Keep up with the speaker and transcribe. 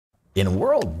in a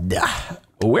world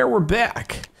where we're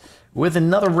back with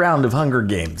another round of Hunger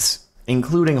Games,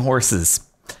 including horses.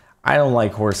 I don't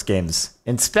like horse games.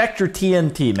 Inspector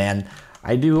TNT, man.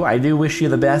 I do wish you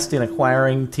the best in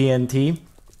acquiring TNT,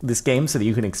 this game, so that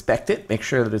you can expect it. Make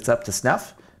sure that it's up to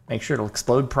snuff. Make sure it'll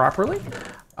explode properly.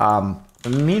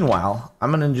 Meanwhile,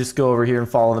 I'm gonna just go over here and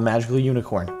follow the magical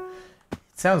unicorn. It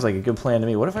sounds like a good plan to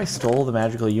me. What if I stole the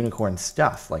magical unicorn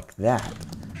stuff like that?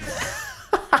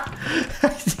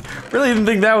 Really didn't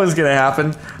think that was gonna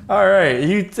happen. All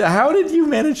right, how did you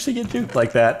manage to get duped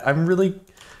like that? I'm really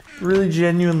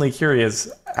genuinely curious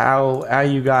how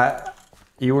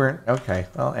you weren't okay.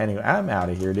 Well, anyway, I'm out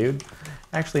of here, dude.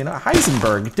 Actually, no,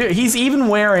 Heisenberg, dude. He's even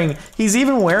wearing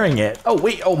it. Oh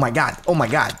wait, oh my god.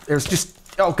 There's just,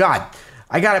 oh god.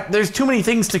 There's too many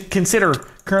things to consider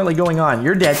currently going on.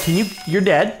 You're dead. You're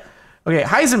dead. Okay,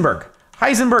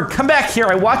 Heisenberg, come back here.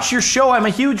 I watched your show. I'm a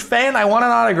huge fan. I want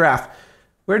an autograph.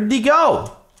 Where did he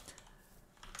go?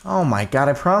 Oh my god,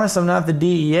 I promise I'm not the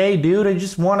DEA, dude. I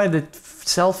just wanted a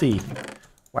selfie.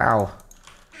 Wow.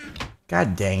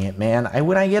 God dang it, man.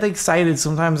 When I get excited,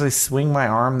 sometimes I swing my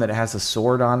arm that has a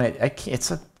sword on it.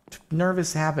 It's a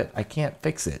nervous habit. I can't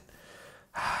fix it.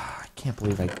 I can't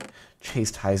believe I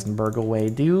chased Heisenberg away,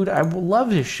 dude. I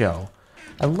love his show.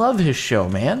 I love his show,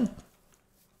 man.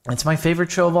 It's my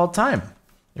favorite show of all time.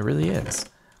 It really is.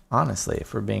 Honestly,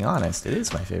 if we're being honest, it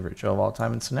is my favorite show of all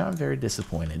time, and so now I'm very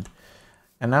disappointed.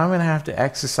 And now I'm going to have to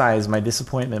exercise my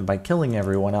disappointment by killing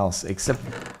everyone else except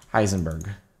Heisenberg.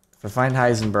 If I find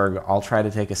Heisenberg, I'll try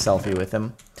to take a selfie with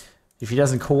him. If he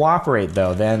doesn't cooperate,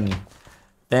 though, then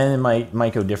it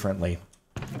might go differently.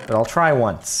 But I'll try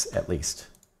once, at least.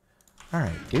 All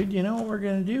right, dude, you know what we're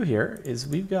going to do here is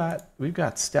we've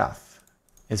got stuff,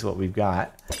 is what we've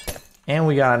got. And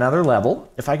we got another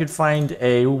level. If I could find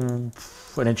an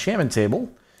enchantment table,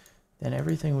 then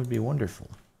everything would be wonderful.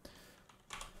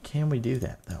 Can we do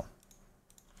that, though?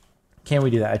 Can we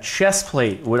do that? A chest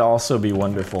plate would also be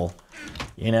wonderful.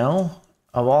 You know?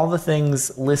 Of all the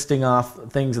things, listing off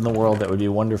things in the world that would be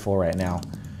wonderful right now,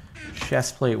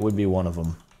 chest plate would be one of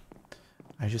them.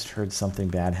 I just heard something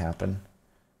bad happen.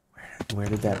 Where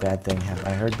did that bad thing happen?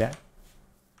 I heard that.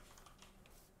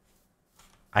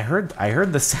 I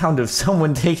heard the sound of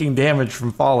someone taking damage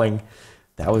from falling.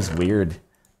 That was weird.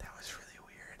 That was really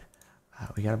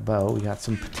weird. We got a bow. We got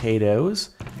some potatoes.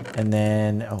 And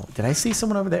then, oh, did I see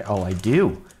someone over there? Oh, I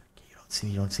do.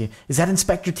 You don't see. Is that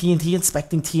Inspector TNT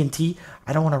inspecting TNT?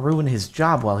 I don't want to ruin his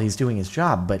job while he's doing his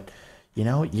job, but you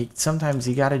know, sometimes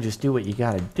you gotta just do what you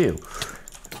gotta do.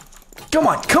 Come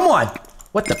on!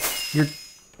 What the? You're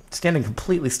standing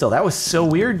completely still. That was so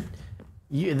weird.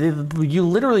 You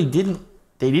literally didn't.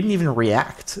 They didn't even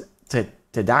react to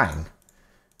dying.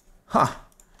 Huh.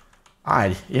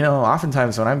 Odd. You know,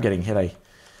 oftentimes when I'm getting hit,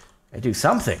 I do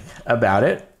something about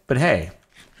it. But hey,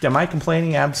 am I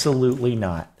complaining? Absolutely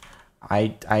not.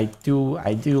 I do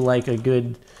like a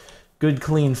good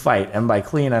clean fight, and by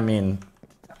clean I mean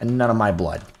none of my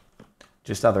blood,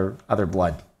 just other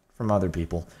blood from other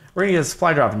people. We're gonna get a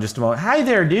supply drop in just a moment. Hi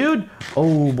there, dude.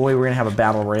 Oh boy, we're gonna have a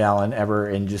battle royale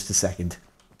in just a second.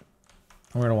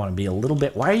 We're gonna want to be a little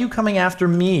bit. Why are you coming after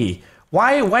me?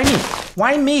 Why me?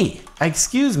 Why me?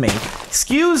 Excuse me.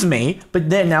 But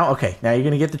then now, okay, now you're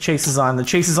gonna get the chases on. The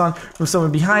chase is on from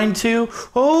someone behind too.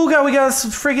 Oh god, we got a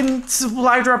friggin'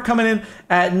 supply drop coming in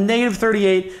at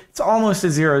 -38. It's almost a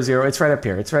 0-0. It's right up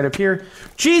here. It's right up here.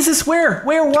 Jesus, where?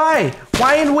 Why?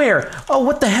 Why and where? Oh,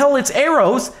 what the hell? It's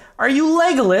arrows. Are you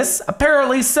Legolas?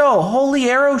 Apparently so. Holy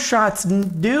arrow shots,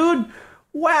 dude.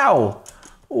 Wow.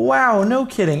 Wow, no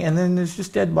kidding. And then there's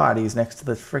just dead bodies next to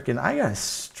the frickin'... I gotta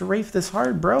strafe this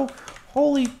hard, bro.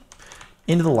 Holy...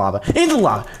 Into the lava. Into the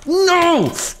lava.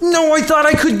 No! No, I thought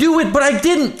I could do it, but I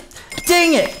didn't.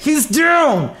 Dang it. He's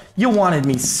down. You wanted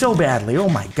me so badly. Oh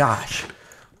my gosh.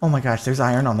 Oh my gosh, there's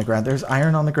iron on the ground. There's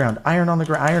iron on the ground. Iron on the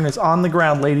ground. Iron is on the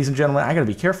ground, ladies and gentlemen. I gotta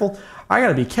be careful. I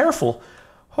gotta be careful.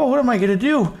 Oh, what am I gonna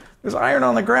do? There's iron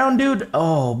on the ground, dude.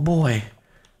 Oh boy.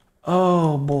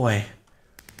 Oh boy.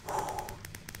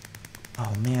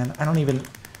 Oh man, I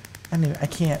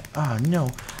can't. Oh no,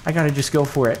 I gotta just go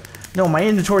for it. No, my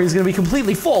inventory is gonna be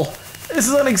completely full. This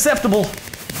is unacceptable.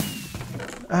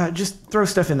 Just throw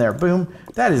stuff in there. Boom.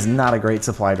 That is not a great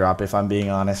supply drop, if I'm being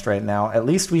honest right now. At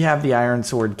least we have the iron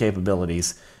sword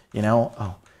capabilities. You know?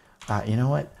 Oh, you know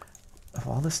what? Of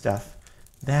all the stuff,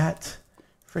 that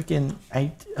freaking...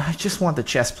 I just want the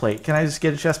chest plate. Can I just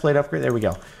get a chest plate upgrade? There we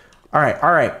go. All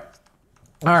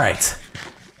right.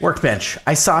 Workbench.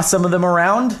 I saw some of them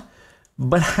around,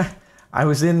 but I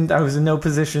was in no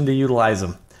position to utilize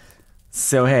them.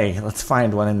 So hey, let's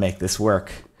find one and make this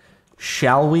work.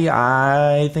 Shall we?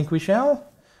 I think we shall.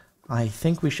 I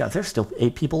think we shall. There's still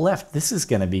 8 people left. This is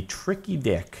going to be tricky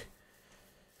dick.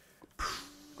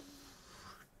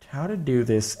 How to do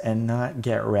this and not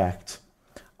get wrecked.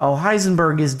 Oh,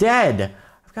 Heisenberg is dead.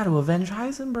 I've got to avenge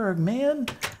Heisenberg, man.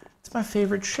 It's my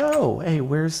favorite show. Hey,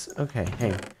 where's... Okay,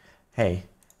 hey,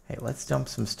 let's dump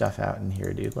some stuff out in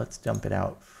here, dude. Let's dump it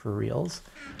out for reals.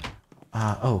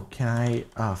 Oh, can I...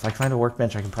 Oh, if I can find a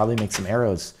workbench, I can probably make some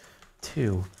arrows,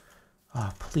 too.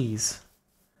 Oh, please.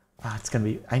 It's going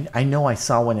to be... I know I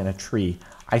saw one in a tree.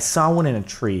 I saw one in a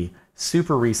tree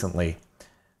super recently.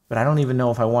 But I don't even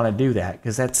know if I want to do that,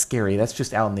 because that's scary. That's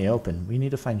just out in the open. We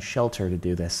need to find shelter to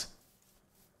do this.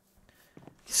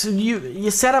 So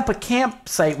you set up a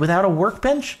campsite without a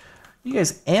workbench? You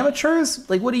guys amateurs?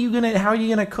 Like, what are you gonna? How are you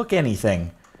gonna cook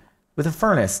anything? With a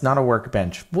furnace, not a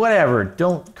workbench. Whatever.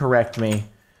 Don't correct me.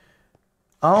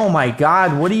 Oh my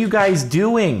God! What are you guys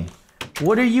doing?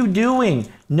 What are you doing?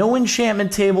 No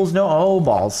enchantment tables. No. Oh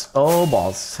balls. Oh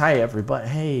balls. Hi everybody.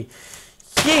 Hey.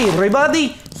 Hey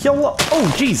everybody! Hello!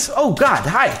 Oh jeez! Oh God!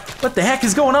 Hi! What the heck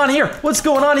is going on here? What's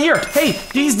going on here? Hey!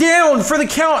 He's down for the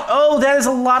count! Oh, that is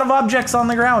a lot of objects on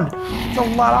the ground. It's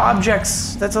a lot of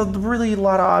objects. That's a really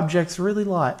lot of objects. Really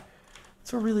lot.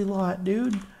 It's a really lot,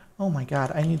 dude. Oh my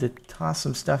God! I need to toss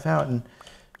some stuff out and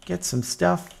get some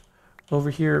stuff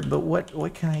over here. But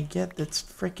what can I get that's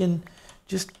freaking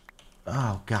just...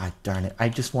 Oh God darn it! I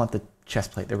just want the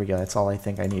chest plate. There we go. That's all I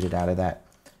think I needed out of that.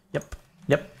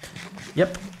 Yep.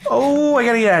 Yep. Oh, I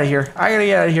gotta get out of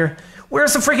here.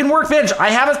 Where's the freaking workbench? I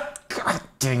have a... God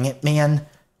dang it, man.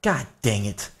 God dang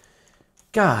it.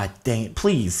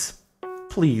 Please.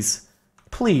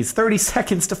 30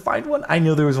 seconds to find one. I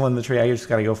knew there was one in the tree. I just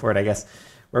gotta go for it, I guess.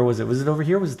 Where was it? Was it over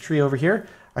here? Was the tree over here?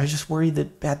 I was just worried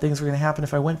that bad things were gonna happen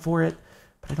if I went for it.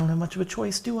 But I don't have much of a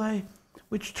choice, do I?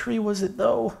 Which tree was it,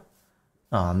 though?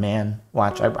 Oh, man.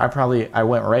 Watch. I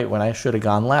went right when I should have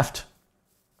gone left.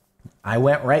 I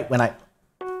went right when I...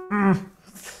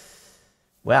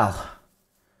 Well,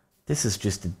 this is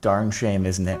just a darn shame,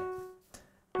 isn't it?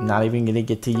 I'm not even going to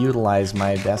get to utilize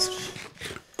my best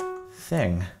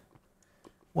thing.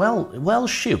 Well,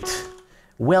 shoot.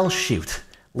 Well, shoot.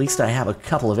 At least I have a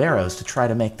couple of arrows to try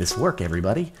to make this work,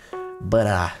 everybody.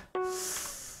 But,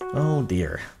 oh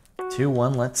dear.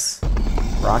 2-1, let's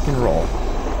rock and roll.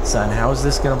 Son, how's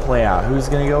this going to play out? Who's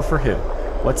going to go for who?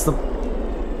 What's the...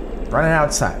 Running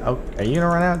outside. Oh, are you gonna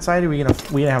run outside? Or we gonna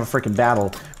have a freaking battle?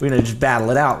 We're gonna just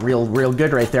battle it out, real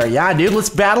good right there. Yeah, dude, let's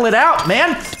battle it out,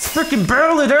 man. Let's freaking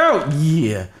battle it out.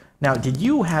 Yeah. Now, did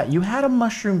you had a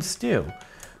mushroom stew,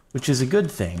 which is a good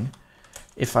thing,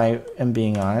 if I am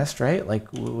being honest, right?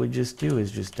 Like what we just do is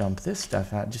just dump this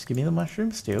stuff out. Just give me the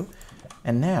mushroom stew,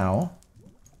 and now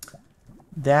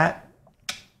that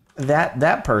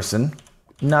person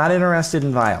not interested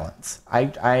in violence.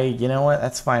 You know what?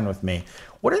 That's fine with me.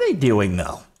 What are they doing,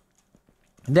 though?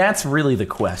 That's really the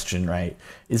question, right?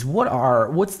 Is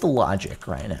what's the logic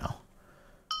right now?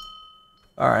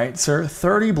 All right, sir,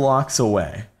 30 blocks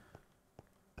away.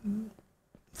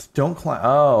 Don't climb.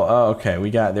 Oh, okay.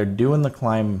 They're doing the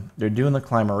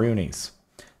climberoonies.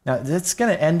 Now, that's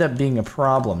going to end up being a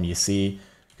problem, you see,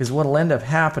 because what'll end up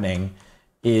happening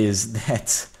is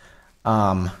that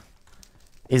I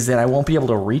won't be able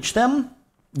to reach them.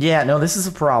 Yeah, no, this is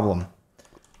a problem.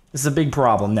 This is a big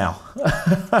problem now.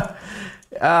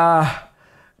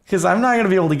 Because I'm not going to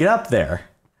be able to get up there.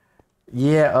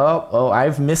 Yeah, oh,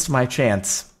 I've missed my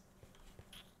chance.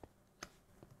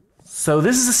 So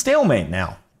this is a stalemate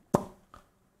now.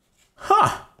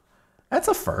 Huh. That's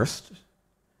a first.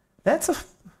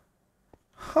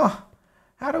 Huh.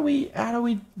 How do we,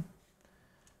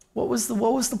 what was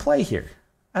the play here?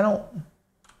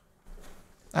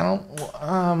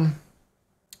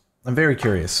 I'm very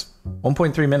curious.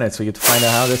 1.3 minutes, we get to find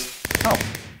out how this... Oh.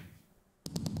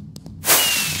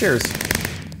 Cheers.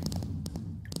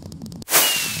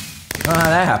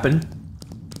 That happened.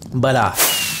 But,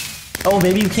 oh,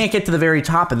 maybe you can't get to the very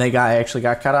top and they actually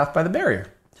got cut off by the barrier.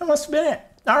 That must have been it.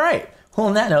 All right. Well,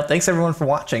 on that note, thanks everyone for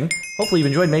watching. Hopefully you've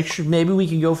enjoyed. Maybe we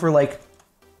can go for like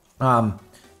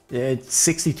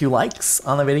 62 likes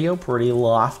on the video. Pretty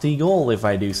lofty goal, if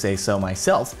I do say so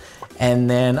myself. And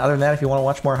then other than that, if you want to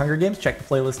watch more Hunger Games, check the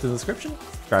playlist in the description.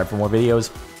 Subscribe for more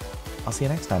videos. I'll see you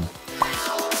next time.